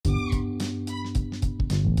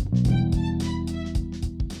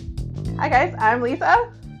Hi guys, I'm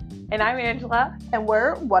Lisa, And I'm Angela. and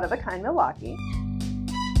we're One of a Kind Milwaukee.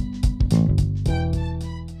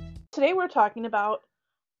 Today we're talking about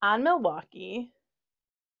On Milwaukee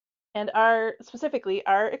and specifically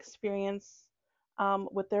our experience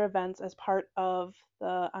with their events as part of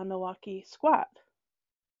the On Milwaukee squad.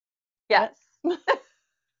 Yes.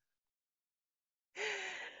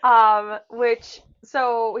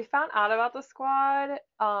 So we found out about the squad.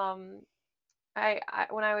 I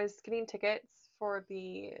when I was getting tickets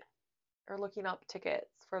looking up tickets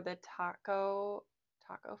for the taco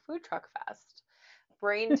food truck fest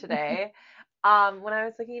brain today. When I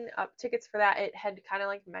was looking up tickets for that, it had kind of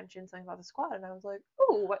like mentioned something about the squad, and I was like,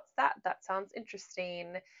 "Ooh, what's that? That sounds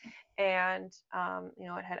interesting." And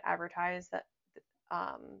it had advertised that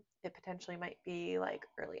it potentially might be like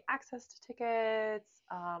early access to tickets,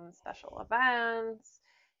 special events,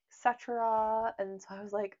 etc. And so I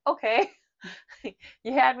was like, okay,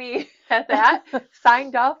 you had me at that,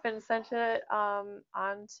 signed up and sent it over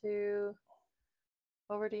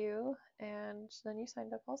to you, and then you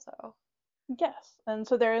signed up also. Yes, and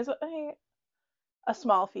so there is a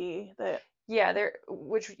small fee that Yeah,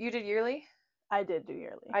 which you did yearly. I did do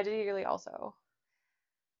yearly. I did yearly also.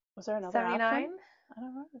 Was there another 79? option? I don't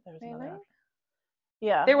remember if there was another 79? option.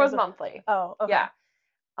 Yeah, There was monthly. Oh, okay. Yeah.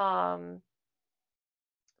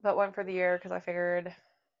 But one for the year because I figured,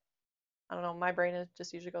 I don't know, my brain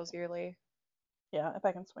just usually goes yearly. Yeah, if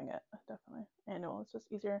I can swing it, definitely. Annual is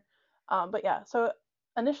just easier. But yeah, so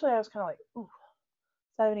initially I was kind of like, ooh,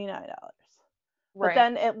 $79. But Right.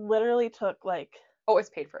 then it literally took like Oh, it's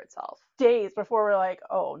paid for itself. days before we're like,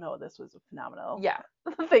 oh no, this was a phenomenal Yeah.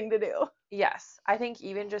 thing to do. Yes. I think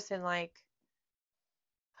even just in like,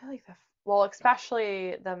 I like well,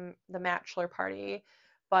 especially the bachelor party,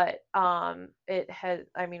 but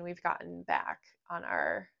we've gotten back on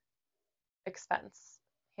our expense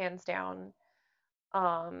hands down.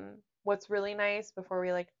 What's really nice before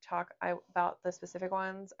we like talk about the specific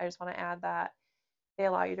ones, I just want to add that they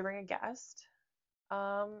allow you to bring a guest.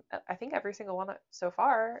 I think every single one so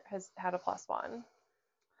far has had a +1.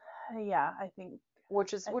 Yeah, I think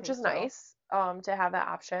Which is so. nice to have that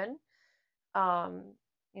option.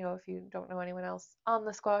 If you don't know anyone else on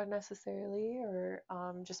the squad necessarily, or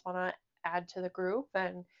just want to add to the group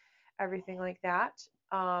and everything like that.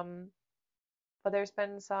 But there's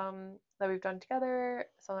been some that we've done together,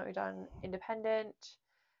 some that we've done independent.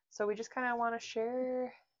 So we just kind of want to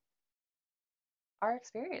share our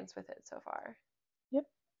experience with it so far. Yep.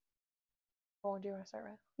 What one do you want to start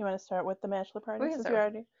with? You want to start with the bachelor party We can since start you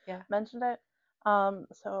with- already yeah. mentioned it?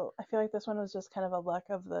 So I feel like this one was just kind of a luck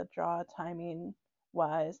of the draw timing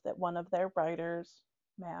wise that one of their writers,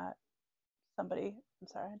 Matt, I'm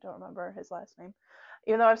sorry, I don't remember his last name,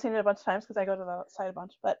 even though I've seen it a bunch of times because I go to the site a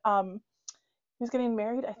bunch. But he was getting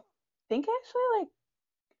married, I think actually like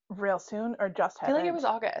real soon or just I feel like it happened. was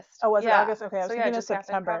August. Oh, was it Yeah. August? Okay, I was So thinking of just happened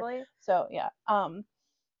September. probably. So yeah,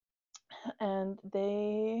 and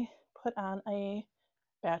they put on a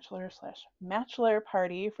bachelor/matchler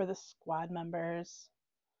party for the squad members.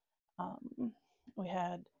 We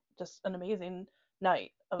had just an amazing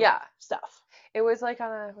night of stuff. It was like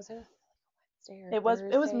was it a Wednesday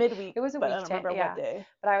or It was midweek. It was a but weekday. I don't remember what day.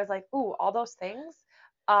 But I was like, ooh, all those things.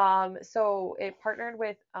 So it partnered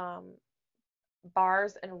with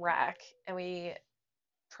Bars and Rec, and we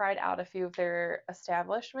tried out a few of their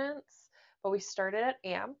establishments. But we started at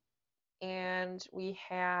AMP, and we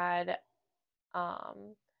had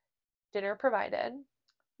dinner provided.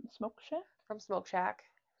 Smoke Shack? From Smoke Shack.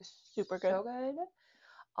 Super good. So good.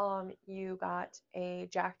 You got a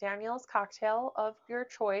Jack Daniel's cocktail of your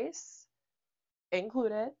choice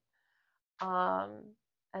included. And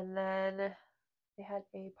then they had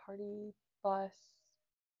a party bus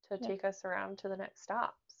to take us around to the next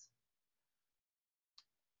stops.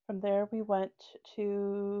 From there, we went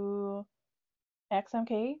to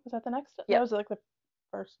XMK. Was that the next? Yep. That was like the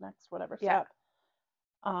first next whatever stop.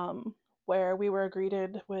 Where we were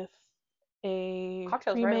greeted with a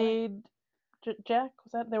cocktails pre-made Jack.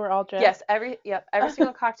 Was that? They were all Jack. Yes, every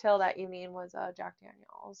single cocktail that evening was Jack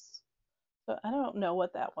Daniel's. So I don't know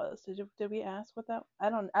what that was. Did we ask what that? I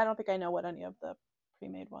don't think I know what any of the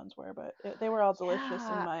pre-made ones were, but they were all delicious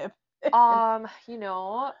in my opinion.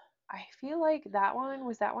 I feel like that one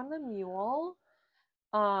the mule.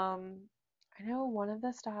 I know one of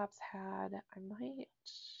the stops had. I might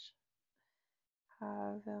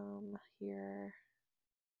have them here.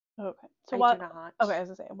 Okay. So I do not. Okay,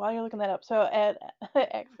 as I say, while you're looking that up, so at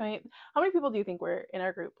XMK, how many people do you think were in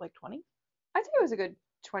our group? Like 20? I think it was a good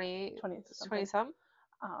 20 some.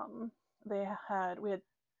 We had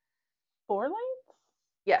 4 lanes.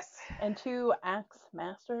 Yes. and 2 axe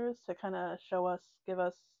masters to kind of give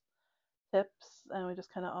us tips, and we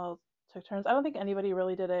just kind of all took turns. I don't think anybody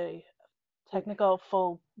really did a technical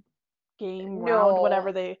full game round,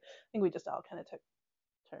 whatever No. they. I think we just all kind of took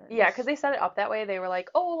Yeah, turns. because they set it up that way. They were like,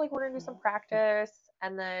 "Oh, like we're gonna do some Mhm. practice,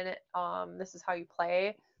 and then this is how you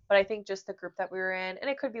play." But I think just the group that we were in, and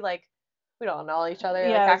it could be like we don't know each other,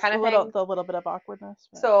 like Yeah, that it's kind of thing. the little bit of awkwardness,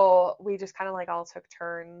 but So we just kind of like all took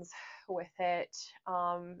turns with it.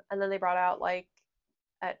 And then they brought out like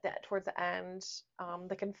towards the end,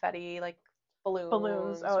 the confetti like balloons.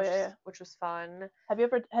 balloons, Oh yeah, yeah. which was fun. Have you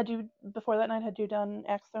ever had you before that night had you done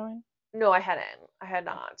axe throwing? No, I hadn't. I had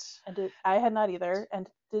Okay. not. I had not either. And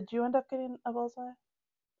did you end up getting a bullseye?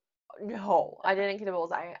 No, I Okay. didn't get a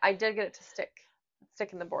bullseye. I did get it to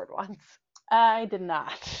stick in the board once. I did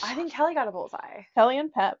not. I think Kelly got a bullseye. Kelly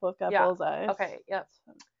and Pat both got Yeah. bullseyes. Okay. Yep.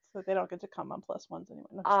 So they don't get to come on plus ones anymore.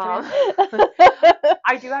 No, just Um, kidding.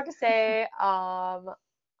 I do have to say,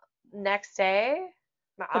 next day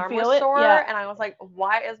my Could arm was feel it. sore, Yeah. and I was like,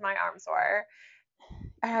 "Why is my arm sore?"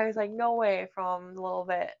 And I was like, "No way!" From a little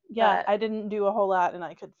bit Yeah, that, I didn't do a whole lot and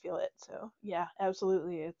I could feel it. So yeah,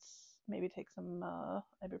 absolutely. It's maybe take some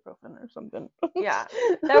ibuprofen or something. yeah,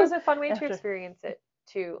 that was a fun way to After. experience it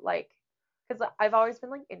too. Like, because I've always been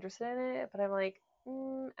like interested in it, but I'm like,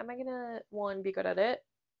 am I gonna one be good at it,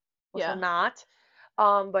 which I'm Yeah. not,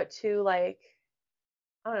 but two, like,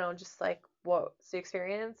 I don't know, just like what's the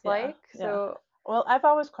experience Yeah. like? Yeah. So Well, I've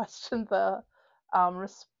always questioned the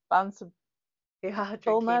responsibility yeah,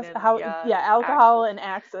 drinking illness, and how yeah, yeah, alcohol axes, and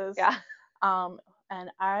axes. yeah, Um, and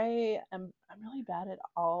I'm really bad at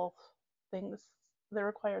all things that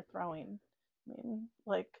require throwing. I mean,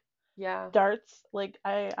 like yeah, darts. Like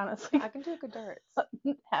I honestly I can do good darts.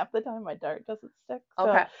 half the time my dart doesn't stick. So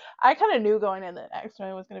Okay, I kind of knew going in that axe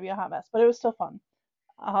throwing was going to be a hot mess, but it was still fun.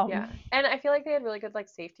 yeah, Um, and I feel like they had really good like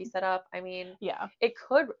safety setup. I mean, yeah, it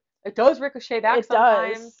could. It does ricochet back it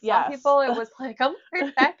does. sometimes. Some Yes. people, it was like, I'm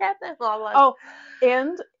right back at them. I'm like, Oh,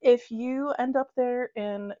 and if you end up there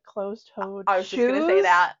in closed-toed I was just gonna say shoes,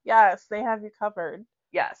 that. yes, they have you covered.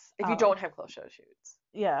 Yes, if you Um, don't have closed-toe shoes.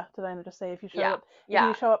 yeah, did I just say Yeah, if you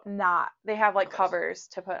yeah. show up not They have like close, covers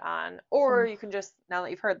to put on, or some you can just, now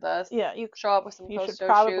that you've heard this, yeah, show up with some you should closed-toe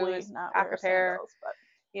probably shoes, not pack a wear pair. sandals, but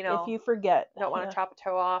You if know, you forget, don't want to yeah. chop a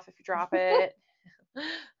toe off if you drop it.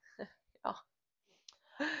 Oh.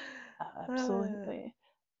 Absolutely.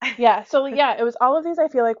 Yeah, so yeah, it was all of these I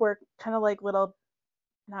feel like were kind of like little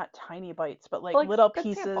not tiny bites, but like Like little good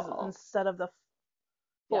pieces sample, instead of the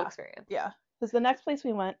full yeah. experience. Yeah. Cuz the next place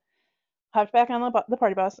we went, hopped back on the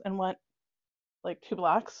party bus and went like 2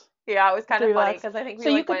 blocks, Yeah, it was kind of 3 funny blocks. because I think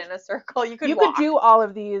So we like went in a circle. You could you could walk. do all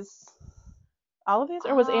of these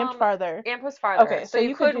or was amped Um, farther? Amp was farther, Okay, so so you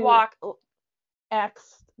you could could do walk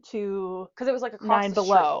X to because it was like across 9 the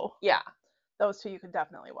street. below. Yeah, Those two you could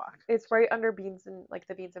definitely walk. it's right under beans and like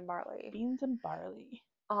the beans and barley. Beans and barley.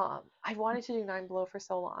 I wanted to do Nine Below for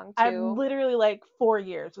so long I've too. literally like 4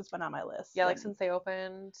 years it's been on my list Yeah, like and since they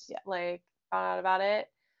opened, yeah. like found out about it.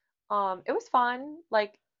 It was fun.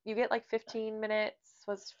 Like you get like 15 minutes,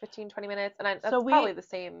 was 15, 20 minutes, and So that's probably the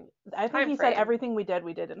same I think time he said frame. everything we did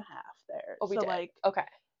in half there. Oh, we So did. like Okay.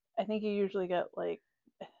 I think you usually get like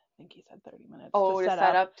I think he said 30 minutes to Oh, set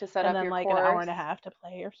up to set and up then your like an hour course. and a half to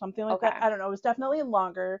play or something like that. Okay. I don't know. It was definitely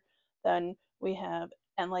longer than we have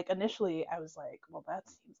and like initially I was like, well that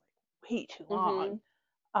seems like way too Mhm.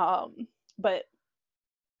 long. But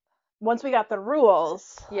once we got the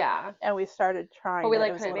rules Yeah. and we started But trying we it,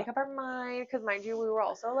 it like was a couldn't little make up our mind because mind you, we were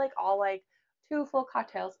also like all like two full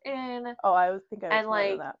cocktails in oh, I would think I was and more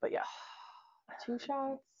than like that, but yeah. two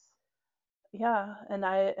shots Yeah, and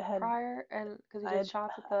prior and because we I did had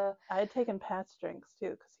shots at the I had taken Pat's drinks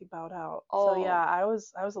too because he bowed out. So yeah, oh I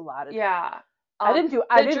was a lot of. yeah I the didn't.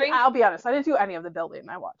 drink I'll be honest. I didn't do any of the building.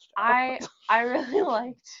 I watched all. I really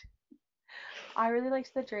liked I really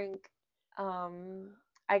liked the drink. Um,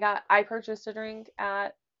 I purchased a drink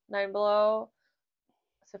at Nine Below.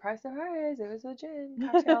 Surprise, surprise! It was a gin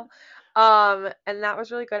cocktail. And that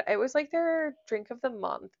was really good. It was like their drink of the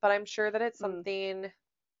month, but I'm sure that it's Mm. something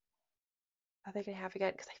that they can have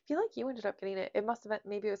again because I feel like you ended up getting it. It must have been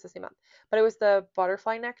maybe it was the same month, but it was the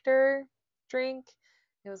butterfly nectar drink.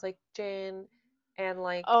 It was like gin and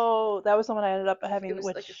like Oh, that was the one I ended up it having,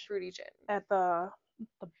 was like a which fruity gin. at the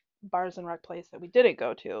bars and rec place that we didn't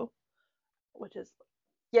go to, which is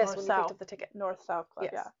Yes, north when you picked south up the ticket. north south club.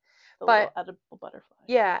 Yes, Yeah, the little but edible butterfly.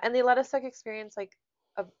 yeah, and they let us like experience like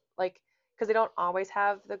a like because they don't always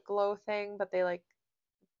have the glow thing, but they like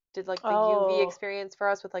did like the UV Oh, experience for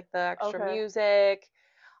us with like the extra okay. music.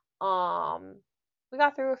 Um, we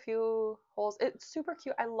got through a few holes. It's super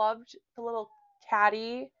cute. I loved the little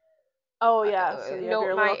caddy. Oh yeah, so you have Note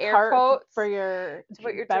your my little air cart quotes for your to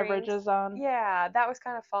put your drinks. beverages on. Yeah, that was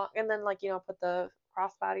kind of fun. And then like, put the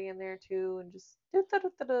crossbody in there too and just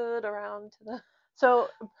around to the. So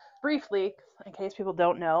briefly, in case people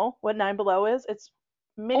don't know what Nine Below is, it's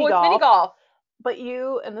mini Oh, it's mini golf. golf. But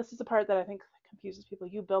you, and this is the part that I think confuses people,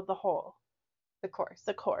 you build the hole. The course.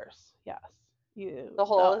 The course, yes. The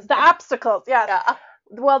hole is the obstacles, yes. Yeah.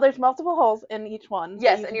 Well, there's multiple holes in each one. Yes, so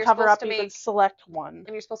you and can you're cover supposed up. to You can make select one and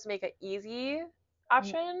you're supposed to make an easy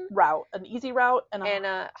option route, an easy route, and and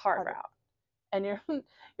a hard harder. route. And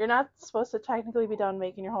you're not supposed to technically be done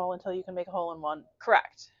making your hole until you can make a hole in one.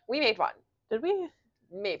 Correct. We made one. Did we?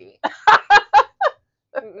 Maybe.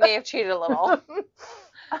 May have cheated a little.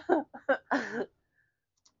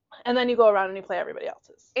 And then you go around and you play everybody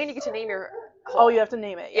else's. And you get to name your hole. Oh, you have to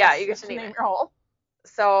name it. Yes. Yeah, you get to name your hole.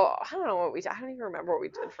 So I don't know what we did. I don't even remember what we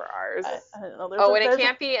did for ours. I don't know. And it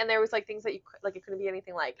can't be. And there was like things that you like. It couldn't be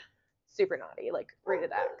anything like super naughty, like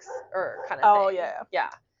rated X or kind of. Oh thing. yeah. Yeah.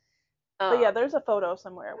 But yeah, there's a photo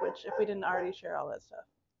somewhere. Which if we didn't already share all that stuff,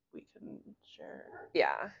 we can share.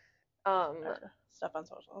 Yeah. Stuff on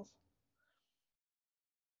socials.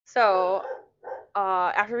 So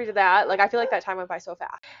after we did that, like I feel like that time went by so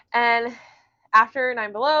fast. And after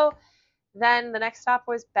Nine Below, then the next stop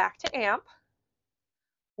was back to Amp,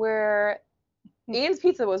 where Ian's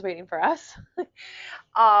Pizza was waiting for us,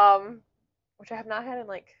 which I have not had in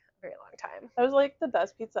like a very long time. That was like the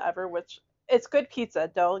best pizza ever, which it's good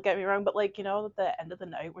pizza, don't get me wrong, but like, at the end of the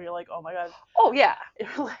night where you're like, oh my god. Oh yeah.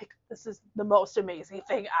 You're like, this is the most amazing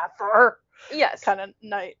thing ever. Yes. Kind of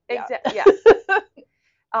night. Exactly. Yeah.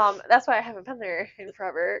 That's why I haven't been there in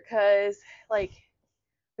forever, because like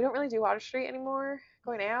we don't really do Water Street anymore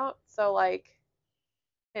going out, so like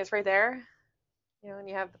it's right there, and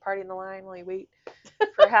you have the party in the line while you wait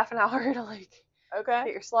for half an hour to like get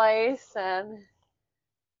your slice. And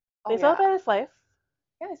they sell it by the slice.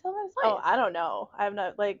 Yeah, they sell it by the slice. Oh, I don't know. I have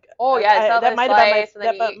not like. Oh yeah, they sell it by the slice.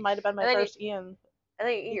 That might have been my first Ian. And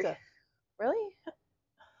then you eat pizza. Really?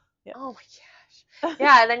 Yeah. Oh my gosh.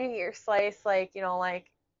 Yeah, and then you get your slice like like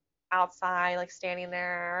outside, like standing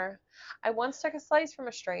there. I once took a slice from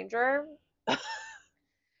a stranger. This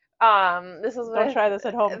is Don't try this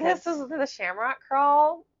at home. This is the Shamrock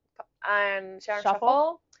Crawl and Shamrock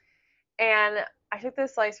Shuffle. And I took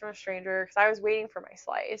this slice from a stranger because I was waiting for my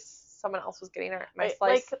slice. Someone else was getting my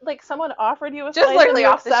slice. Like someone offered you a just slice literally and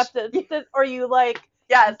you off accepted it, or you like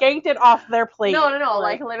yes ganked it off their plate. No,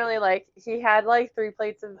 like literally like he had like 3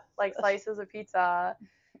 plates of like slices of pizza.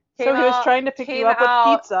 So he was trying to pick you up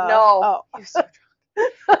with pizza. No. Oh. He was so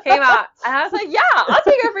drunk. Came out and I was like, yeah, I'll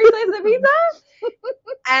take a free slice of pizza.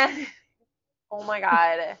 And oh my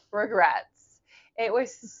god, regrets. It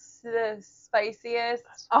was the spiciest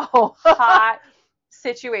hot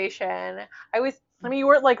situation. I mean, you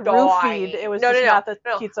weren't like roofied. It was not the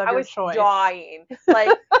pizza of your choice. I was dying. Like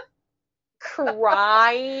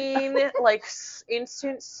crying, like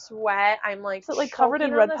instant sweat. I'm like, was it like covered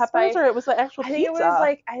in red peppers, or it was the actual pizza?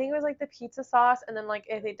 I think it was like the pizza sauce, and then like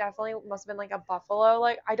it definitely must have been like a buffalo.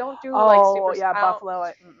 Like I don't do like super. Oh yeah,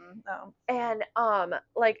 buffalo. No. And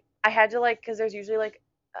like I had to like, because there's usually like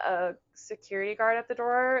a security guard at the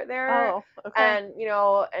door there. Oh, okay. And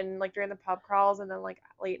and like during the pub crawls and then like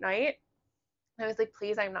late night. I was like,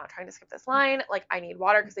 please, I'm not trying to skip this line. Like, I need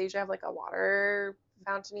water, because they usually have like a water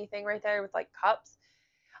fountainy thing right there with like cups.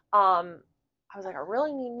 I was like, I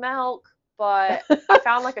really need milk, but I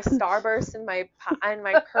found like a Starburst in my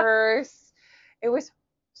purse. It was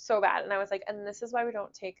so bad, and I was like, and this is why we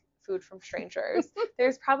don't take food from strangers.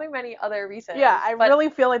 There's probably many other reasons. Yeah, I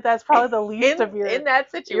really feel like that's probably the least of your in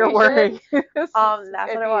that situation. Your worry. That's what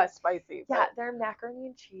it was. Spicy. Yeah, their macaroni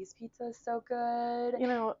and cheese pizza is so good.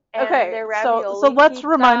 Okay. So let's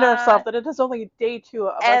remind ourselves that it is only day 2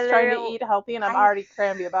 of us trying to eat healthy, and I'm already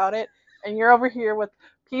cranky about it. And you're over here with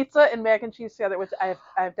pizza and mac and cheese together, which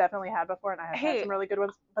I've definitely had before, and I have had some really good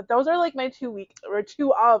ones. But those are like my 2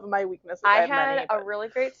 of my weaknesses. I had a really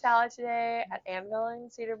great salad today at Anvil in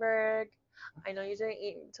Cedarburg. I know you didn't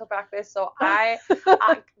eat until breakfast, so guys,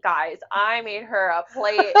 I made her a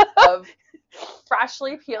plate of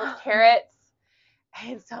freshly peeled carrots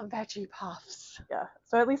and some veggie puffs. Yeah,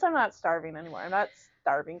 so at least I'm not starving anymore. I'm not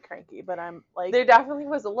starving cranky, but I'm like. There definitely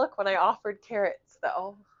was a look when I offered carrots,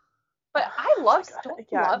 though. But I love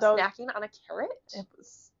snacking on a carrot.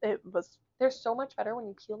 It was. They're so much better when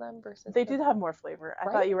you peel them versus. They did have more flavor.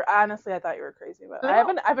 I thought you were crazy, but I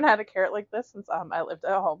haven't had a carrot like this since I lived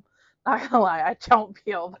at home. Not gonna lie, I don't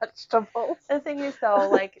peel vegetables. The thing is though,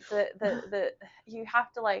 like the you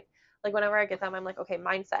have to like whenever I get them, I'm like, okay,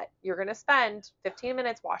 mindset. You're gonna spend 15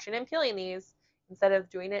 minutes washing and peeling these. instead of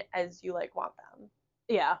doing it as you like want them.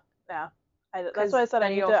 Yeah. That's 'Cause why I said I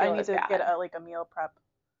then you need don't to feel as get bad. like a meal prep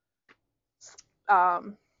um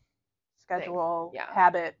Thing. schedule, Yeah.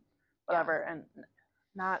 habit, Yeah. whatever, and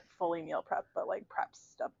not fully meal prep, but like prep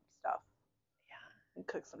stuff, Yeah. and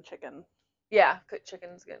cook some chicken, Yeah, cooked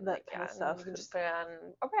chicken's good. that Like, kind yeah, of and then stuff. you can just put it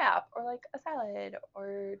on a wrap or like a salad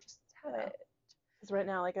or just have Yeah. it. Because right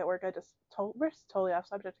now, like at work, we're totally off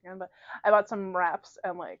subject again, but I bought some wraps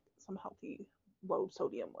and like some healthy, low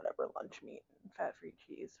sodium, whatever, lunch meat and fat free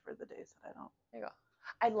cheese for the days that I don't. There you go.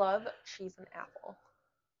 I love cheese and apple.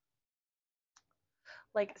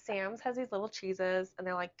 Like Sam's has these little cheeses and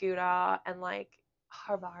they're like Gouda and like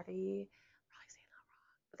Havarti. I'm probably saying that wrong,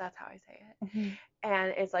 but that's how I say it. Mm-hmm.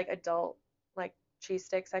 And it's like adult like cheese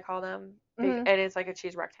sticks, I call them. Mm-hmm. And it's like a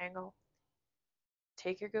cheese rectangle.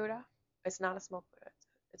 Take your Gouda. It's not a smoked Gouda.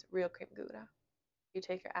 It's real cream Gouda. You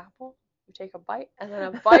take your apple. You take a bite and then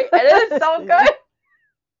a bite, and it is so good.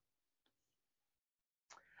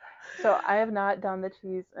 So I have not done the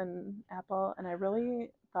cheese and apple, and I really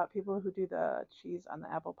thought people who do the cheese on the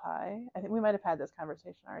apple pie. I think we might have had this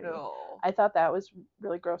conversation already. No, I thought that was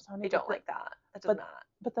really gross sounding. I don't like that. That does but not.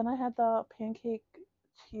 but then I had the pancake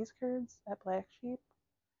cheese curds at Black Sheep.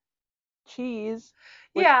 Cheese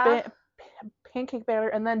with Yeah. pancake batter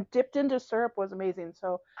and then dipped into syrup was amazing.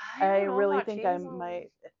 So I I don't know really about think cheese on.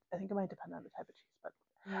 I think it might depend on the type of cheese,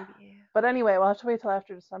 Maybe. but anyway, we'll have to wait till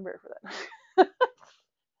after December for that.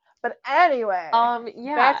 But anyway,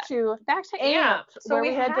 Yeah. back to Back to Ant, So where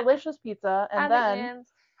we had delicious pizza, and had the then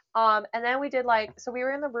ants. And then we did like, so we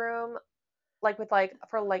were in the room like with like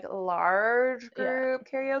for like large yeah, group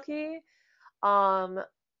karaoke. Um,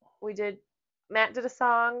 we did. Matt did a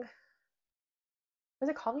song. Was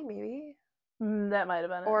it Call Me Maybe? that might have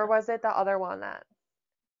been Or it. was it the other one that?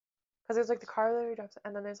 Because there's like the Carly Drops,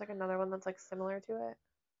 and then there's like another one that's like similar to it.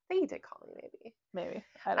 I think he did Call Me Maybe. Maybe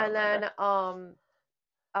I don't And remember.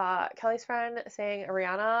 then Kelly's friend sang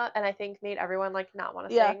Ariana, and I think made everyone like not want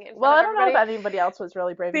to Yeah, sing in well, front I of don't know if everybody anybody else was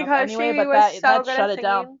really brave enough because anyway, she but was so that good shut at it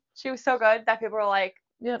down. singing. She was so good that people were like,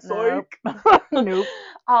 Yep, "Psych." nope.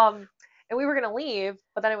 And we were gonna leave,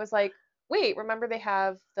 but then it was like, wait, remember they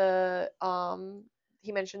have the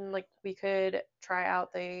he mentioned like we could try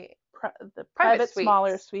out the The private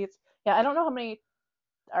smaller suites. suites. Yeah, I don't know how many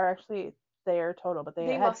are actually there total, but they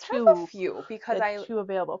They had must have a few because two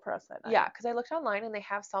available for us that night. yeah, because I looked online and they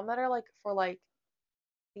have some that are like for like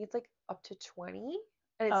I think it's like up to 20,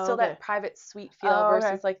 and it's Oh, still okay. that private suite feel Oh, okay.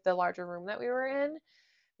 versus like the larger room that we were in,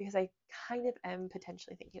 because I kind of am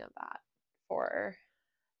potentially thinking of that for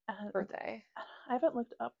birthday. I haven't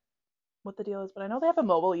looked up what the deal is, but I know they have a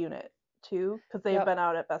mobile unit too because they've Yep. been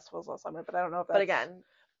out at festivals all summer. But I don't know if that's. But again,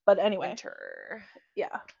 But anyway, winter.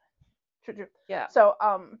 yeah, true. Yeah. So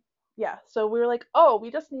yeah, so we were like, oh, we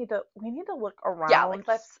need to look around. Yeah, like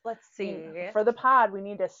let's see. For the pod, we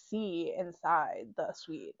need to see inside the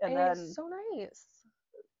suite, and then it's so nice.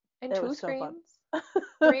 And it two was so fun.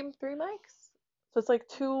 screens, three mics. So it's like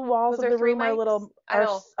two walls Was of there the three room are mics? little I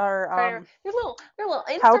know. are There's little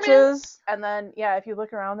instruments. couches, and then yeah, if you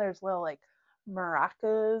look around, there's little like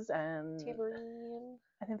maracas and Tambourine.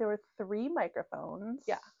 I think there were 3 microphones.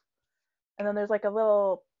 Yeah. And then there's like a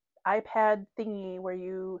little iPad thingy where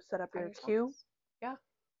you set up your cue. Yeah.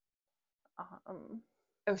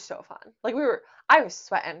 It was so fun. Like I was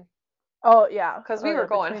sweating. Oh yeah, because we were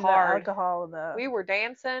going hard. The alcohol and we were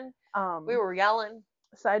dancing. We we were yelling.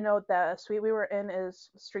 Side note: the suite we were in is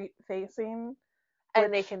street facing,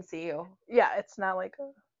 and they can see you. Yeah, it's not like.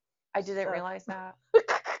 I didn't realize that.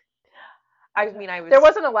 I mean, there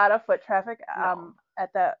wasn't a lot of foot traffic No.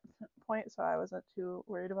 at that point, so I wasn't too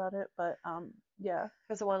worried about it. But yeah.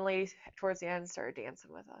 Because the one lady towards the end started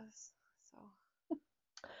dancing with us. So.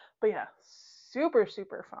 But yeah, super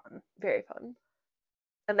fun. Very fun.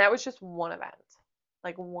 And that was just one event,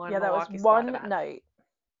 like one. Yeah, that Milwaukee was one event. night.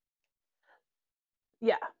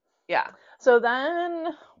 Yeah. Yeah. So then,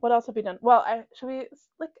 what else have we done? Well, should we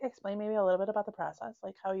like explain maybe a little bit about the process,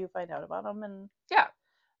 like how you find out about them, and yeah.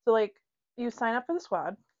 So like you sign up for the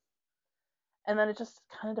squad, and then it just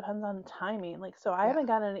kind of depends on timing. Like, so I haven't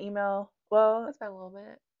gotten an email. Well, it's been a little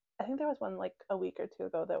bit. I think there was one like a week or two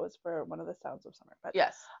ago that was for one of the Sounds of Summer. But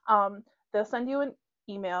yes, they'll send you an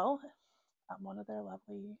email, one of their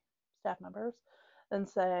lovely staff members, and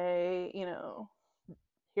say,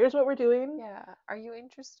 here's what we're doing. Yeah, are you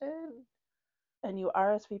interested? And you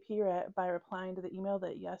RSVP by replying to the email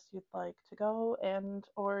that yes, you'd like to go, and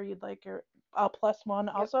or you'd like your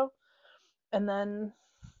 +1 also, and then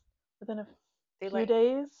within a few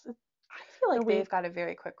days, I feel like they've got a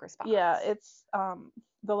very quick response. Yeah, it's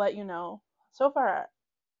they'll let you know. So far,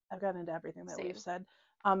 I've gotten into everything that we've said,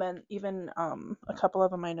 And even a couple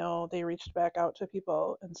of them I know, they reached back out to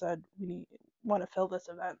people and said, we want to fill this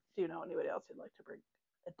event. Do you know anybody else you'd like to bring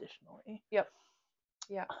additionally? Yep.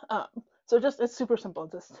 Yeah. Um, so just it's super simple.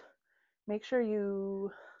 Just make sure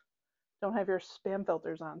you don't have your spam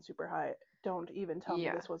filters on super high. Don't even tell me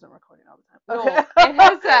Yeah. this wasn't recording all the time. No, Okay. it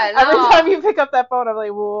hasn't. Every No. time you pick up that phone, I'm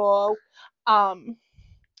like, whoa.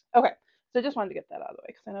 Okay. So I just wanted to get that out of the way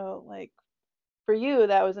because I know, like, for you,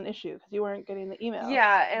 that was an issue because you weren't getting the emails.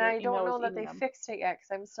 Yeah, and Your I email don't was know that eating they them. fixed it yet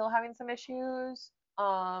because I'm still having some issues.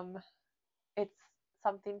 It's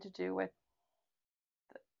something to do with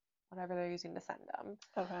whatever they're using to send them.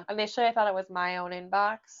 Okay. Initially, I thought it was my own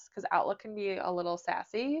inbox because Outlook can be a little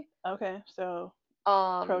sassy. Okay. So,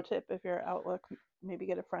 pro Um, tip if you're Outlook, maybe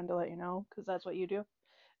get a friend to let you know because that's what you do.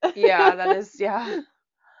 yeah, that is, yeah.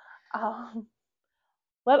 um,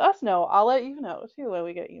 let us know. I'll let you know too when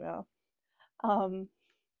we get email. Um,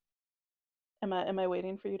 am I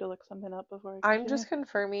waiting for you to look something up before I I'm continue? just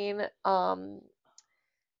confirming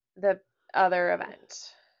the other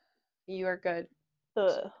event. You are good.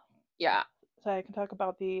 The Yeah. So I can talk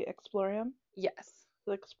about the Explorium. Yes.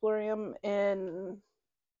 The Explorium in,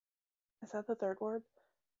 is that the third ward?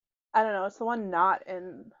 I don't know. It's the one not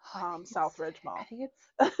in Oh, I think it's Southridge I Mall. think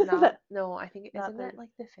it's not, no, I think Not isn't third. that like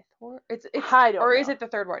the fifth ward? It's I don't or is know. it the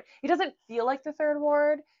third ward? It doesn't feel like the third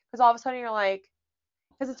ward because all of a sudden you're like,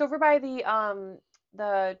 because it's over by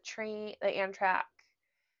the train, the Amtrak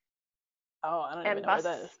Oh, I don't even and know where bus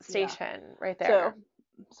that is. Yeah. station right So there.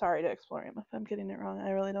 sorry to Explorium if I'm getting it wrong.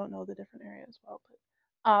 I really don't know the different areas well, but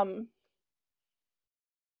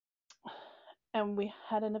and we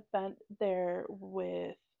had an event there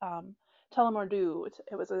with Tullamore Dew.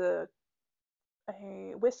 It was a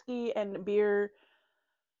whiskey and beer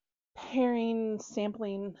pairing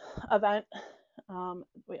sampling event.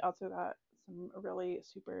 We also got some really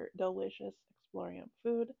super delicious Explorium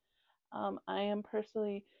food. I am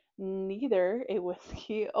personally neither a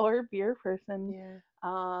whiskey or beer person, Yeah.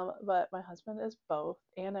 but my husband is both,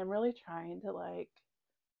 and I'm really trying to like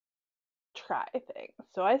try things.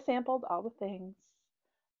 So I sampled all the things,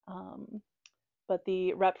 um, but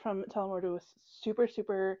the rep from Telemordu was super,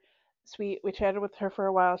 super sweet. We chatted with her for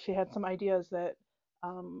a while. She had some ideas that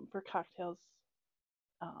for cocktails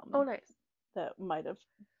Oh, um, nice. that might have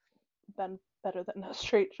been better than a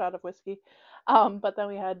straight shot of whiskey. But then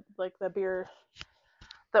we had like the beer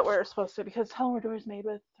that we're supposed to, because Tullamore is made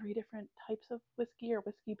with three different types of whiskey or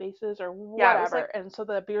whiskey bases or Yeah, it was whatever, like, and so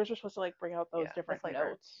the beers are supposed to like bring out those yeah, the different flavor.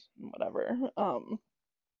 notes and whatever.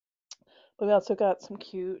 But we also got some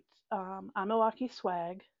cute Milwaukee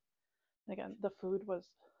swag. Again, the food was.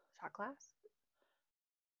 Shot glass?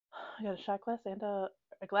 I got a shot glass and a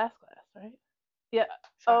glass, right? Yeah.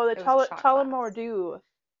 Shot. Oh, the It was a shot Tullamore glass. Dew.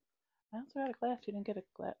 I also got a glass. You didn't get a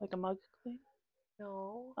glass, like a mug thing?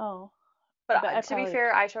 No. Oh, I But bet I to be probably.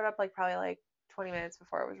 fair, I showed up like probably like 20 minutes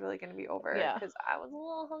before it was really going to be over Yeah. because I was a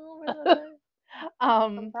little hungover that day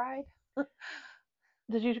from um, Pride.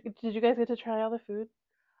 did you guys get to try all the food?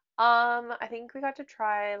 I think we got to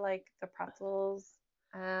try like the pretzels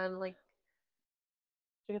and like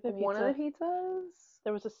Did you get the one of the pizza? pizzas.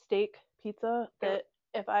 There was a steak pizza It, that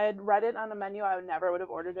if I had read it on a menu, I would never would have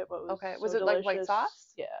ordered it, but it was okay, was so it like white delicious.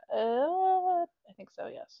 sauce? Yeah, I think so.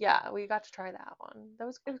 Yes. Yeah, we got to try that one. It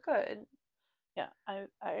was good. Yeah,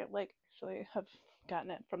 I like actually have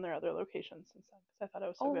gotten it from their other locations since then because I thought it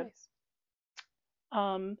was so Oh, good. nice.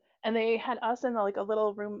 And they had us in like a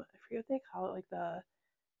little room. I forget what they call it, like the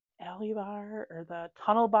alley bar or the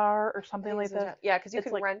tunnel bar or I something think like it's this. yeah, because you It's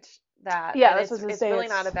can like, rent that, yeah, and that's what I it's say. really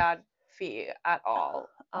not a It's bad fee at all.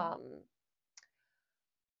 um,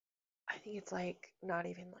 I think it's like not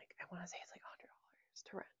even like I want to say it's like $100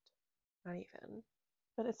 to rent. Not even.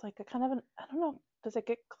 but it's like a kind of an, I don't know. Does it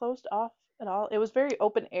get closed off at all? It was very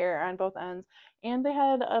open air on both ends, and they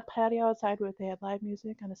had a patio outside where they had live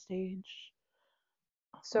music on a stage.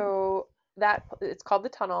 So that it's called the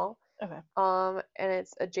Tunnel. Okay, And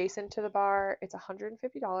it's adjacent to the bar. It's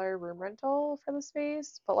 $150 room rental for the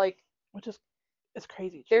space, but like which is it's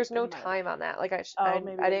crazy cheap there's no in my time on that. Like oh I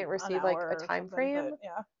maybe didn't an receive like a hour or time something, frame. but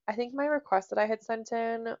yeah. I think my request that I had sent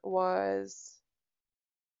in was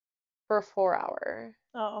for a 4 hour.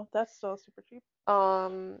 Oh, that's still super cheap.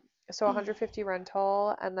 Um, so 150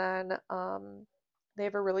 rental, and then they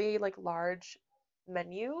have a really like large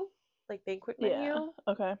menu, like banquet Yeah. menu.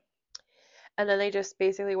 Okay. And then they just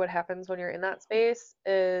basically what happens when you're in that space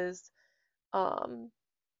is um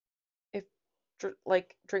if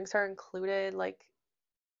like drinks are included, like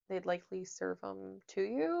they'd likely serve them to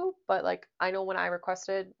you. But like I know when I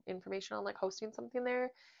requested information on like hosting something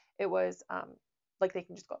there, it was like they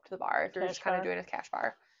can just go up to the bar if you're just Cash kind of bar. doing a cash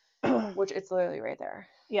bar. which it's literally right there.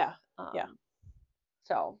 Yeah. Um, Yeah.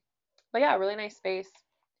 So, but yeah, really nice space.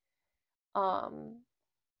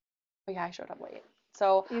 But yeah, I showed up late.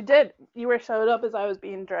 So You did. You were showed up as I was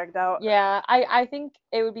being dragged out. yeah, I think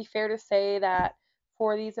it would be fair to say that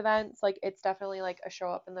for these events, like it's definitely like a show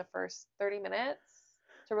up in the first 30 minutes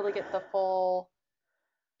to really get the full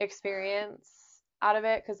experience out of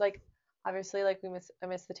it. Because like obviously like I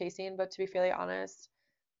miss the tasting, but to be fairly honest,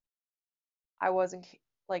 I wasn't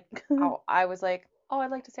like I was like, oh,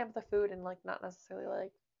 I'd like to sample the food and like not necessarily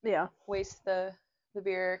like Yeah. waste the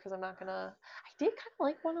beer because I'm not gonna. I did kind of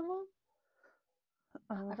like one of them.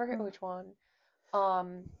 I forget which one.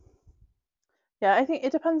 Um, Yeah, I think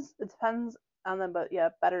it depends. It depends on them, but yeah,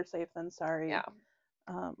 better safe than sorry. yeah,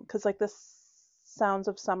 Because like the Sounds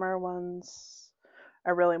of Summer ones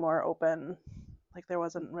are really more open. Like there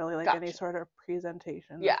wasn't really like any gotcha. sort of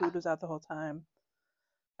presentation. The Yeah, food was out the whole time.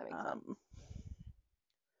 that makes sense. Um,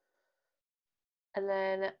 And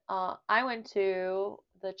then I went to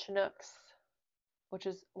the Chinooks, which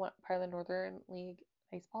is what part of the Northern League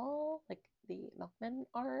baseball, like the Milkmen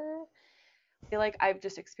are. I feel like I've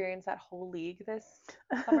just experienced that whole league this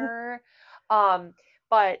summer. Um,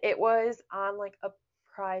 but it was on like a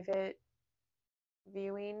private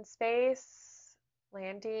viewing space,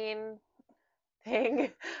 landing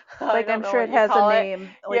thing. I like don't I'm know sure what it you has a call it.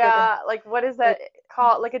 name, Yeah, like what is that like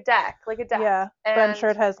called? Like a deck, like a deck. yeah, but I'm sure And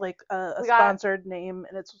it has like a we got sponsored name,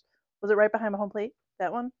 and it's was it right behind my home plate?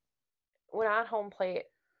 That one? we're not home plate,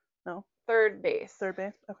 No, third base. third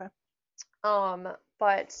base. Okay. Um,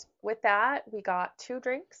 but with that, we got two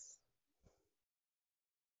drinks.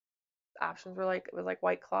 Options were like it was like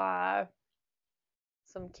White Claw,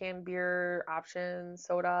 some canned beer options,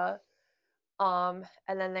 soda.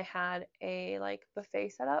 And then they had a like buffet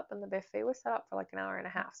set up, and the buffet was set up for like an hour and a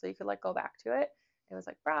half, so you could like go back to it. It was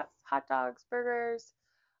like brats, hot dogs, burgers.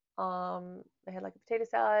 They had like a potato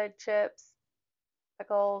salad, chips,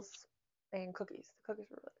 pickles, and cookies. The cookies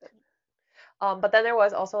were really good. But then there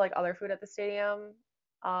was also like other food at the stadium.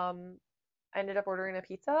 I ended up ordering a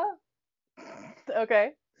pizza.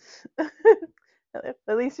 Okay.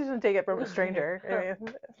 At least you didn't take it from a stranger. I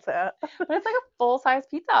mean, so. But it's like a full size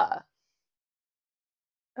pizza,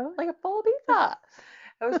 Oh. like a full pizza.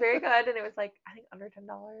 It was very good, and it was like I think under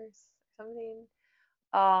 $10 something.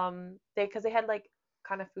 They because they had like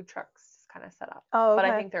kind of food trucks kind of set up, Oh, but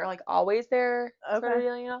I okay. think they're like always there sort of Okay.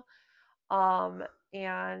 deal, you know.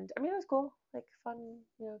 And I mean it was cool, like fun,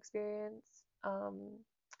 you know, experience.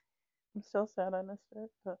 I'm still sad I missed it,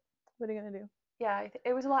 but what are you gonna do? Yeah,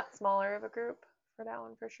 it was a lot smaller of a group for that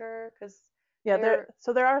one for sure, because Yeah, they're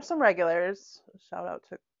there are some regulars. Shout out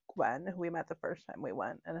to Gwen, who we met the first time we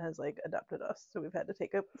went and has like adopted us. So we've had to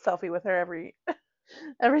take a selfie with her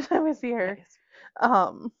every time we see her. nice.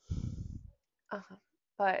 Um Uh-huh.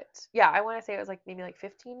 But yeah, I want to say it was like maybe like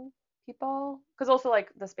 15 people, because also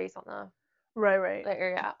like the space on right, right. the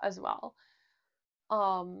area as well.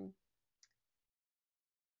 Um,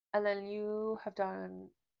 and then you have done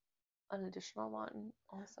an additional one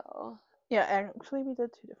also. Yeah, actually we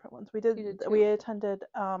did two different ones. You did We two. attended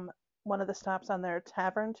one of the stops on their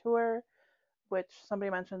tavern tour, which somebody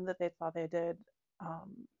mentioned that they thought they did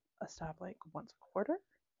um a stop like once a quarter.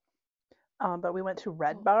 But we went to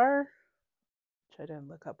Red Oh, Bar, which I didn't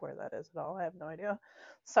look up where that is at all. I have no idea.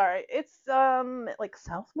 Sorry. It's like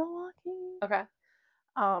South Milwaukee. okay.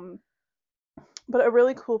 Um but a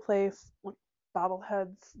really cool place. With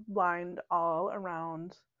bobbleheads lined all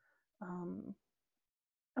around. Um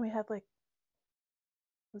and we had like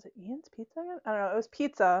was it Ian's Pizza again? I don't know. It was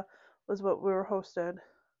pizza was what we were hosted.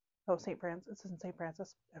 Oh, St. Francis. This isn't St.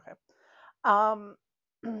 Francis. Okay. Um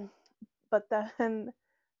but then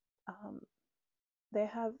um they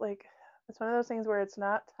have like it's one of those things where it's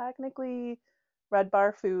not technically Red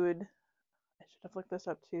Bar food. I should have looked this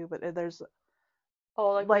up too, but there's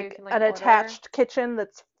Oh, like where you like can like an order. attached kitchen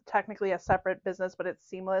that's technically a separate business, but it's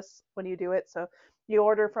seamless when you do it. So you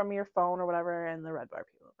order from your phone or whatever, and the Red Bar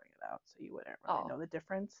people bring it out, so you wouldn't really Oh, know the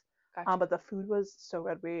difference. gotcha. But the food was so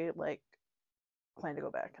good, we like plan to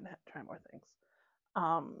go back and try more things.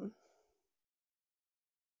 Um,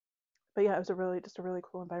 but yeah, it was a really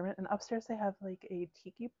cool environment. And upstairs they have like a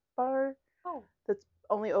tiki bar Oh, that's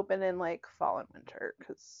only open in like fall and winter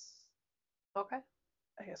because okay.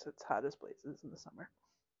 I guess it's hot as blazes in the summer.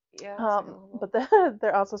 Yeah, it's But available.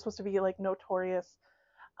 they're also supposed to be like notorious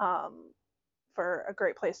um, for a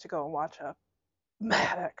great place to go and watch a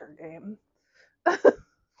Mad Hacker game.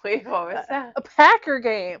 Wait, what was that? A Packer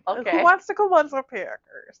game. Who Okay, wants to go watch the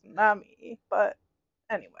Packers? Not me. But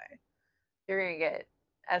anyway. you're gonna get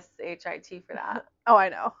SHIT for that. Oh, I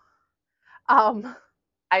know. Um,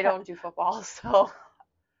 I don't do football, so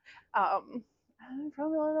I'm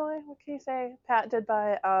from Illinois. What can you say? Pat did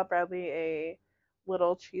buy Bradley a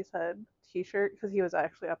little Cheesehead T-shirt because he was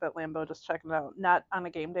actually up at Lambeau just checking it out, not on a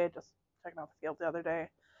game day, just checking out the field the other day.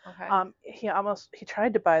 Okay. He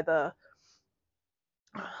tried to buy the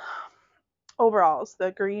overalls,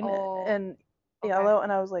 the green Oh, and okay. yellow,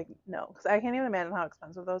 and I was like, no, because I can't even imagine how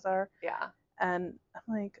expensive those are. Yeah, And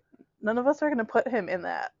I'm like, none of us are gonna put him in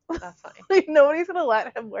that. that's funny. Like nobody's gonna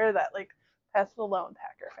let him wear that. Like that's the lone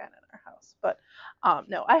Packer fan in our house. But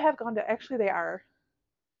no, I have gone to. Actually, they are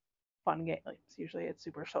fun game. Like it's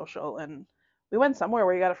super social, and we went somewhere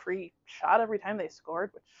where you got a free shot every time they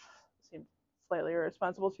scored, which seemed slightly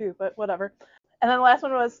irresponsible too, but whatever. And then the last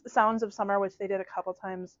one was Sounds of Summer, which they did a couple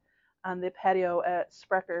times on the patio at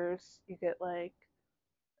Sprecher's. You get like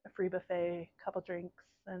a free buffet, couple drinks,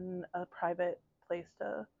 and a private place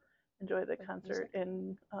to enjoy the concert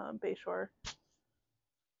in Bayshore.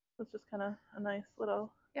 It's just kind of a nice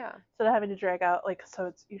little. Yeah. Instead of having to drag out, like, so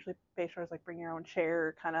it's usually Bayshore's like bring your own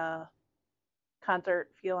chair kind of concert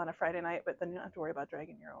feel on a Friday night, but then you don't have to worry about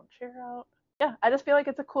dragging your own chair out. Yeah, I just feel like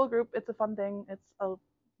it's a cool group. It's a fun thing. It's a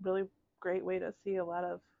really great way to see a lot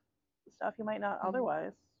of stuff you might not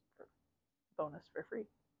otherwise bonus for free.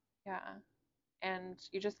 Yeah. And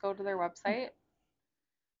you just go to their website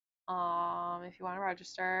if you want to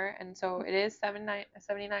register. And so it is $79.99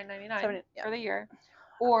 yeah. for the year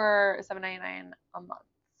or $7.99 a month.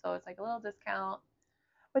 So it's like a little discount.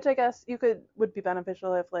 Which I guess would be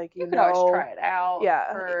beneficial if like you could always try it out.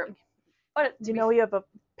 Yeah. But you have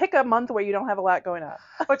pick a month where you don't have a lot going on.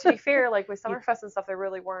 But to be fair, like with Summerfest and stuff, there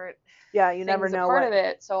really weren't. Yeah, you never know part of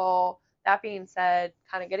it. So that being said,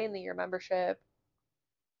 kind of getting the year membership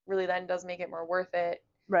really then does make it more worth it.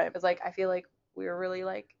 Right. Because like I feel like we were really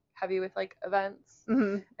like heavy with like events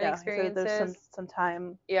and experiences. So there's some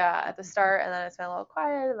time. Yeah, at the start, and then it's been a little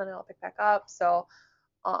quiet, and then it'll pick back up. So,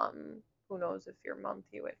 who knows if your month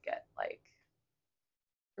you would get like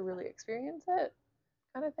to really experience it,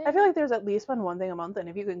 kind of thing. I feel like there's at least one thing a month, and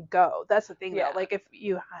if you can go, that's the thing. Yeah. Though. Like if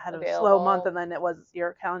you had a slow month and then it was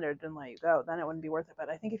your calendar didn't let you go, then it wouldn't be worth it. But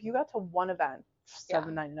I think if you got to one event,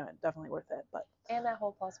 $7.99, definitely worth it. But and that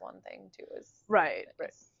whole +1 thing too is right.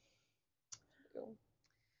 But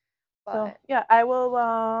so yeah, I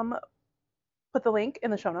will put the link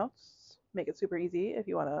in the show notes. Make it super easy if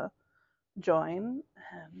you want to join,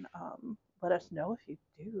 and let us know if you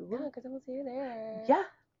do. Yeah, because then we'll see you there. Yeah,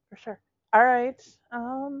 for sure. All right.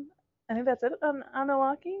 I think that's it on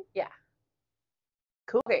Milwaukee. Yeah.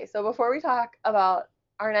 Cool. Okay, so before we talk about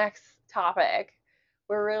our next topic,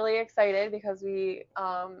 we're really excited because we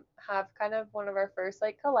have kind of one of our first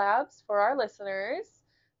like collabs for our listeners.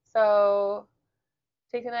 So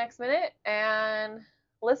take the next minute and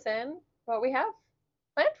listen what we have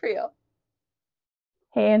planned for you.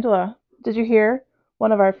 Hey Angela, did you hear?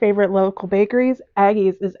 One of our favorite local bakeries,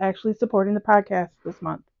 Aggie's, is actually supporting the podcast this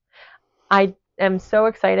month. I am so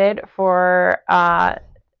excited for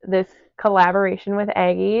this collaboration with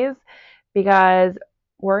Aggie's because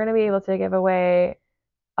we're going to be able to give away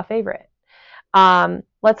a favorite.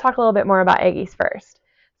 Let's talk a little bit more about Aggie's first.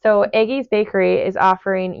 So Aggie's Bakery is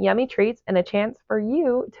offering yummy treats and a chance for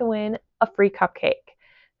you to win a free cupcake.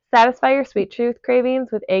 Satisfy your sweet tooth cravings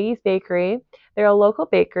with Aggie's Bakery. They're a local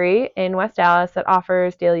bakery in West Dallas that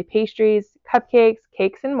offers daily pastries, cupcakes,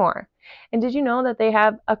 cakes, and more. And did you know that they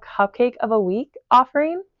have a cupcake of a week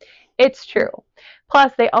offering? It's true.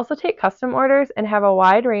 Plus, they also take custom orders and have a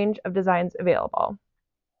wide range of designs available.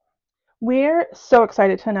 We're so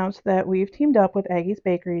excited to announce that we've teamed up with Aggie's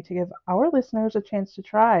Bakery to give our listeners a chance to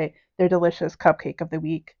try their delicious cupcake of the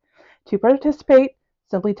week. To participate,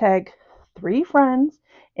 simply tag 3 friends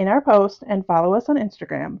in our post and follow us on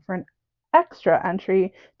Instagram for an extra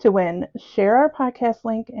entry to win. Share our podcast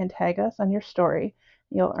link and tag us on your story.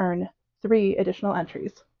 You'll earn 3 additional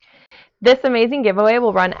entries. This amazing giveaway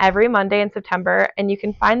will run every Monday in September, and you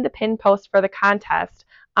can find the pinned post for the contest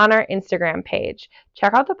on our Instagram page.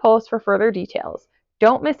 Check out the post for further details.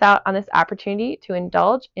 Don't miss out on this opportunity to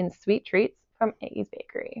indulge in sweet treats from Aggie's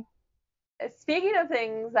Bakery. Speaking of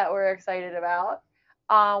things that we're excited about,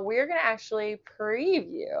 we're going to actually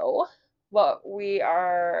preview what we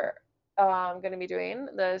are going to be doing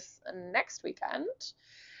this next weekend.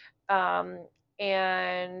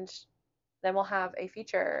 And then we'll have a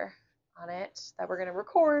feature on it that we're going to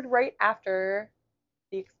record right after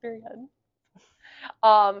the experience.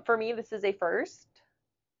 For me, this is a first,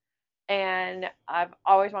 and I've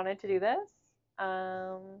always wanted to do this.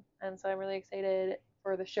 And so I'm really excited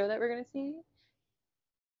for the show that we're going to see.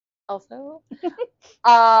 Also,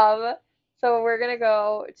 so we're going to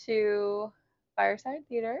go to Fireside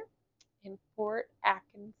Theater in Port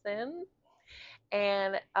Atkinson.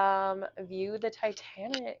 and view the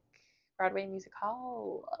Titanic Broadway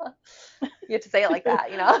musical. You have to say it like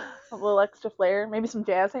that, you know? A little extra flair, maybe some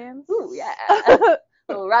jazz hands. Ooh, yeah.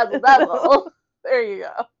 Little razzle dazzle. There you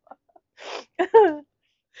go.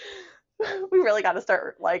 We really got to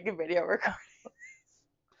start like video recording.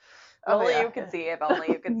 If only yeah. you could see. If only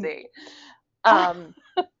you could see.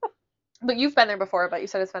 But you've been there before. But you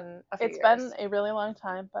said it's been a few It's years. been a really long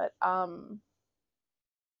time, but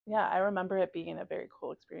yeah, I remember it being a very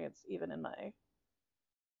cool experience, even in my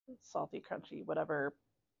salty, crunchy, whatever,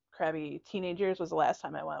 crabby teenage years was the last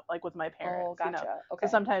time I went, like with my parents. Oh, gotcha. Okay.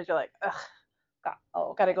 So sometimes you're like, ugh,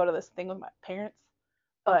 gotta go to this thing with my parents,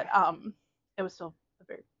 but it was still a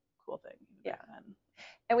very cool thing. Yeah. Then.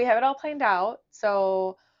 And we have it all planned out.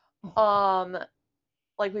 So,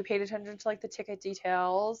 like we paid attention to like the ticket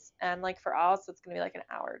details, and like for us, it's gonna be like an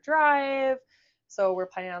hour drive. So we're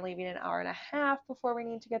planning on leaving an hour and a half before we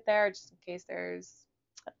need to get there, just in case there's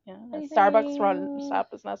a anything. Starbucks run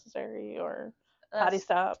stop is necessary or potty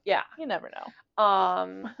stop. Yeah, you never know.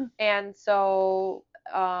 And so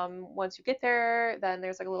once you get there, then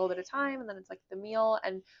there's like a little bit of time, and then it's like the meal,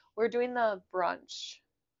 and we're doing the brunch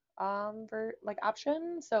for like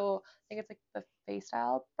option. So I think it's like the buffet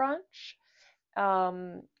style brunch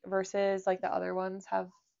versus like the other ones have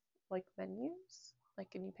like menus, like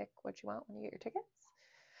and you pick what you want when you get your tickets.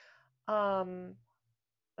 And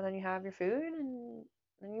then you have your food and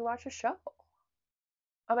then you watch a show.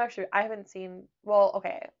 I haven't seen, well,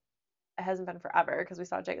 okay, it hasn't been forever because we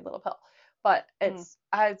saw Jagged Little Pill, but it's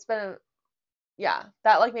been, yeah,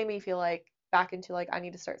 that like made me feel like back into like I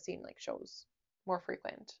need to start seeing like shows more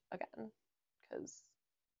frequent again because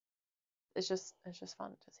it's just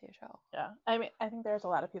fun to see a show. Yeah, I mean, I think there's a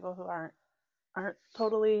lot of people who aren't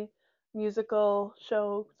totally musical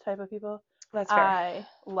show type of people. That's fair. I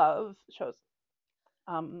love shows.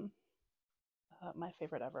 My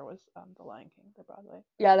favorite ever was The Lion King, the Broadway.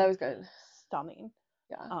 Yeah, that was good. Stunning.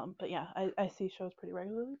 Yeah. But yeah, I see shows pretty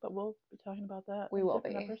regularly, but we'll be talking about that. We will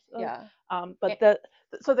be. Yeah. But the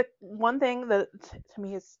one thing that to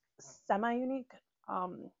me is semi unique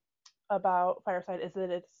about Fireside is that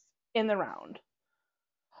it's in the round.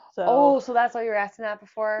 So so that's why you were asking that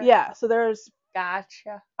before? Yeah. So there's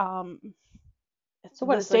gotcha. So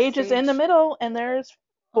the stage is in the middle, and there's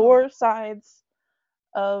 4 sides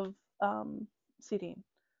of seating.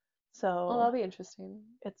 So that'll be interesting.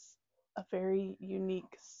 It's a very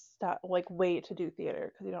unique like way to do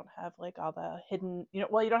theater because you don't have like all the hidden, you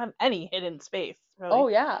don't have any hidden space really. Oh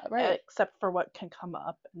yeah, right. Except for what can come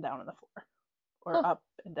up and down on the floor, or up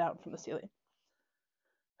and down from the ceiling.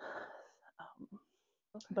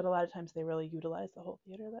 But a lot of times they really utilize the whole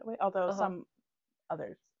theater that way, although some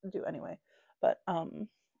others do anyway. But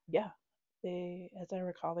yeah, as I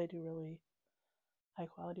recall, they do really high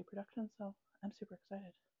quality production, so I'm super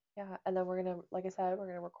excited. Yeah, and then we're gonna, like I said, we're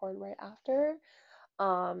gonna record right after.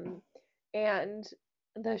 And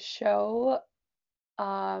the show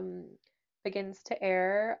begins to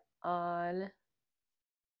air on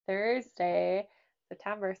Thursday,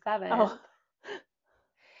 September 7th.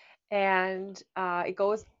 And it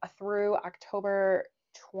goes through October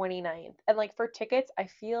 29th. And like for tickets, I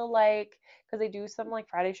feel like because they do some like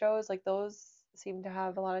Friday shows, like those seem to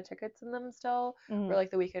have a lot of tickets in them still. Or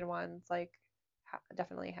like the weekend ones, like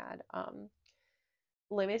definitely had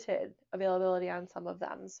limited availability on some of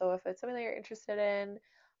them. So if it's something that you're interested in,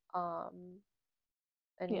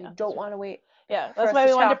 and you don't want to wait, that's why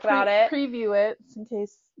we wanted to preview it in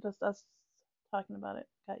case just us talking about it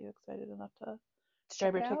got you excited enough to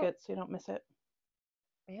grab your tickets so you don't miss it.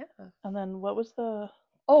 Yeah. And then what was the?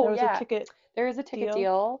 There is a ticket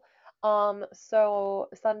deal. So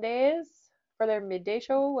Sundays for their midday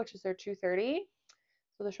show, which is their 2:30,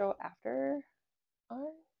 so the show after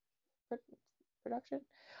our production,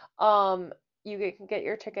 you can get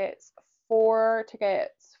your tickets, 4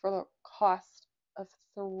 tickets for the cost of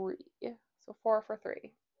 3, so 4 for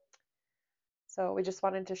 3. So we just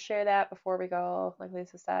wanted to share that before we go, like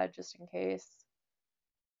Lisa said, just in case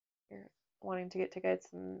you're wanting to get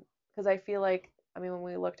tickets, and because I feel like, I mean, when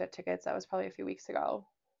we looked at tickets, that was probably a few weeks ago,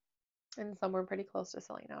 and some were pretty close to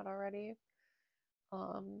selling out already.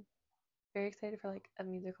 Very excited for like a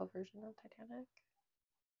musical version of Titanic.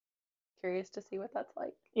 Curious to see what that's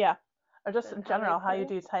like. Yeah, or just in general how you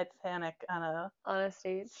do Titanic on a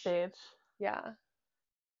stage. Yeah.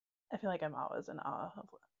 I feel like I'm always in awe of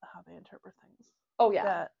how they interpret things. Oh yeah.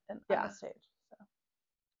 That on the stage. So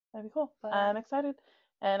that'd be cool. But I'm excited,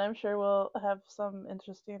 and I'm sure we'll have some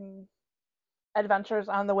interesting adventures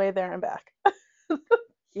on the way there and back.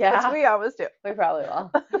 Yeah. Which we always do. We probably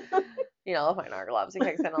will. We'll find our gloves and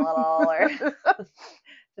kicks in a little, or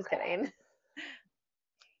just kidding.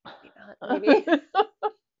 Maybe.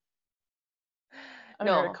 I'm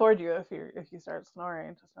gonna No. record you if you start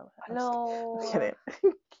snoring. Just know that. No. I'm kidding.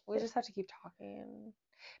 We just have to keep talking.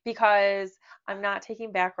 Because I'm not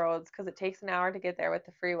taking back roads because it takes an hour to get there with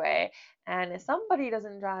the freeway. And if somebody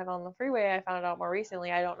doesn't drive on the freeway, I found out more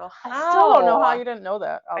recently. I don't know how. I still don't know how you didn't know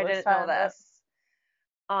that. All I this didn't know time, but- this.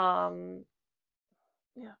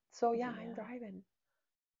 Yeah. So yeah, Yeah. I'm driving.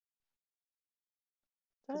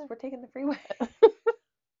 Fair. Because we're taking the freeway.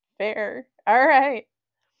 Fair. All right.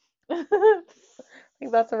 I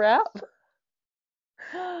think that's a wrap.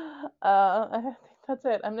 I think that's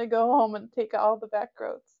it. I'm gonna go home and take all the back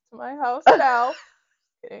roads to my house now.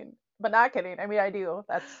 Kidding. But not kidding. I mean, I do.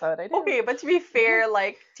 That's what I do. Okay, but to be fair,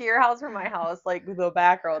 like to your house from my house, like the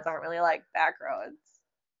back roads aren't really like back roads.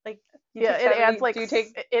 Like you Yeah, take it 70 adds like do you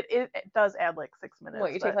take it does add like 6 minutes.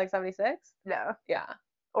 what you take but like 76? yeah. Yeah.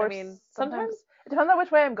 Or I mean, sometimes it depends on which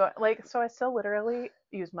way I'm going. Like, so I still literally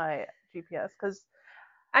use my GPS because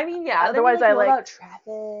I mean, yeah. Otherwise then you, like, I know like- about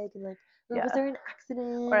traffic and like, oh, Yeah. was there an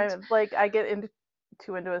accident? or I'm like I get into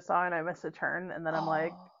a song and I miss a turn and then I'm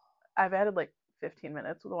like Oh, I've added like 15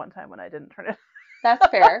 minutes the one time when I didn't turn it. that's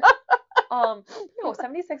fair. No,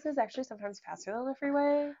 76 is actually sometimes faster than the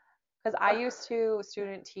freeway because I used to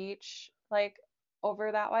student teach like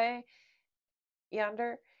over that way,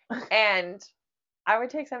 yonder, and I would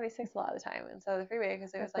take 76 a lot of the time instead of the freeway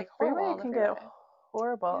because it was The like horrible freeway on the can freeway. get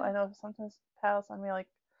horrible. Yeah. I know sometimes Pal send me like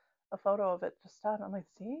a photo of it just stopped. I'm like,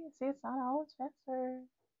 see, it's not always faster.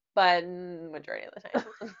 But majority of the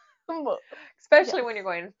time, Well, especially when yes.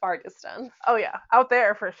 you're going far distance. Oh yeah, out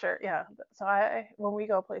there for sure. Yeah. So when we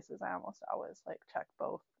go places, I almost always like check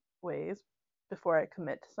both ways before I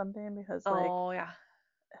commit to something because like Oh yeah,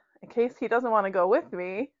 in case he doesn't want to go with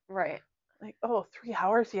me, right. like 3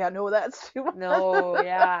 hours. Yeah, no, that's too much. No,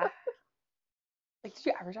 yeah. Like, did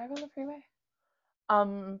you ever drive on the freeway?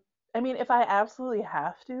 I mean, if I absolutely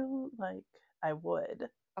have to, like, I would.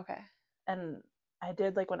 Okay. And I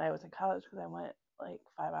did like when I was in college because I went like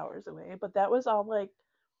 5 hours away. But that was all like,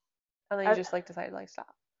 And then you just like decided to like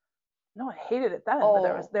stop. no, I hated it then. But Oh.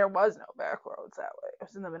 there was no back roads that way. It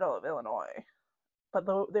was in the middle of Illinois. But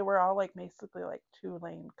they were all like basically like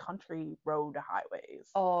 2-lane country road highways.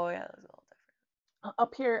 Oh yeah, that was a little different.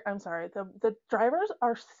 Up here, I'm sorry, the drivers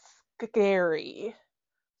are scary.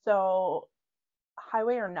 So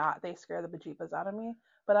highway or not, they scare the bejeepas out of me.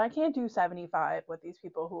 But I can't do 75 with these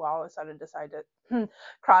people who all of a sudden decide to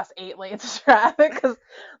cross 8 lanes of traffic because,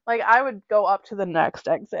 like, I would go up to the next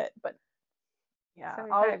exit. But yeah,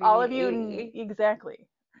 75, you all of mean you 80. exactly,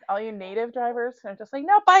 all you native drivers are just like,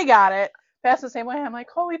 nope, I got it. Fast the same way. I'm like,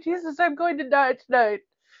 holy Jesus, I'm going to die tonight.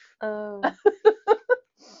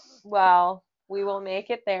 Well, we will make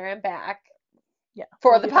it there and back. Yeah,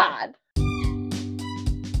 For we'll the be fine. pod.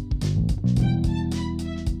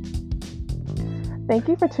 Thank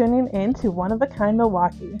you for tuning in to One of a Kind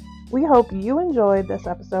Milwaukee. We hope you enjoyed this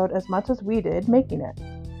episode as much as we did making it.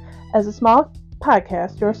 As a small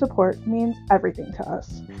podcast, your support means everything to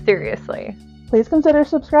us. Seriously. Please consider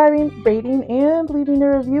subscribing, rating, and leaving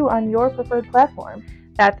a review on your preferred platform.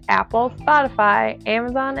 That's Apple, Spotify,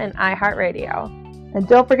 Amazon, and iHeartRadio. And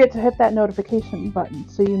don't forget to hit that notification button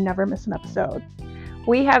so you never miss an episode.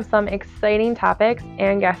 We have some exciting topics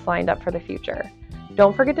and guests lined up for the future.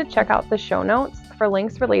 Don't forget to check out the show notes for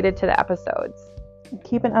links related to the episodes. And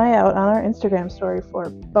keep an eye out on our Instagram story for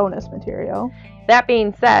bonus material. That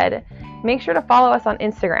being said, make sure to follow us on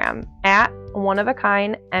Instagram at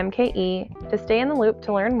oneofakindmke to stay in the loop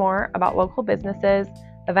to learn more about local businesses,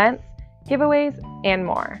 events, giveaways, and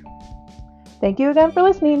more. Thank you again for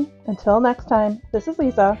listening. Until next time, this is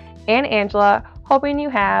Lisa And Angela, hoping you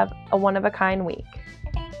have a one-of-a-kind week.